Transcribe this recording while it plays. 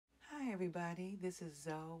everybody, this is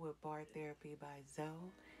Zoe with Bar Therapy by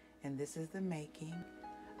Zoe, and this is the making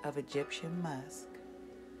of Egyptian musk.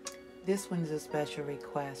 This one's a special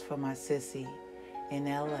request for my sissy in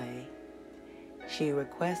LA. She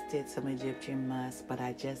requested some Egyptian musk, but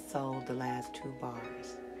I just sold the last 2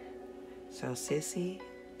 bars. So sissy,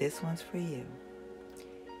 this one's for you.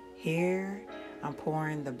 Here, I'm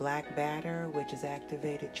pouring the black batter, which is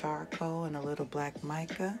activated charcoal and a little black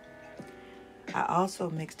mica. I also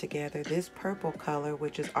mixed together this purple color,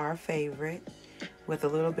 which is our favorite, with a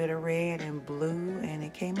little bit of red and blue, and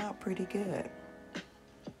it came out pretty good.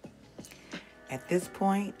 At this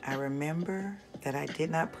point, I remember that I did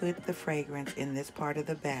not put the fragrance in this part of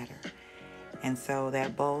the batter. And so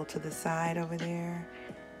that bowl to the side over there,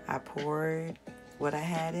 I poured what I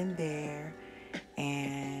had in there,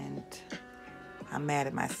 and I'm mad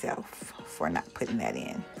at myself for not putting that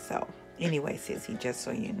in. So anyway, sissy, just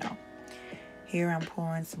so you know. Here I'm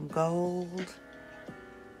pouring some gold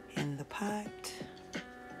in the pot.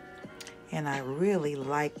 And I really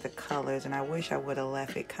like the colors, and I wish I would have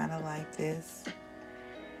left it kind of like this.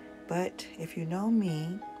 But if you know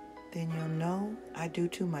me, then you'll know I do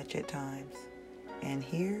too much at times. And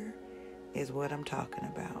here is what I'm talking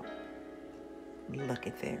about. Look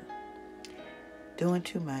at there. Doing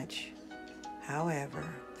too much. However,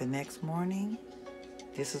 the next morning,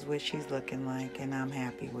 this is what she's looking like, and I'm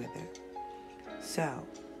happy with it. So,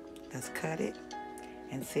 let's cut it.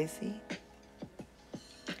 And sissy,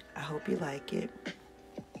 I hope you like it.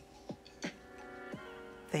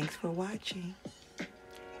 Thanks for watching.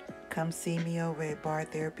 Come see me over at Bar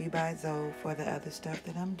Therapy by Zoe for the other stuff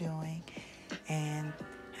that I'm doing. And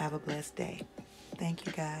have a blessed day. Thank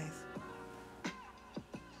you, guys.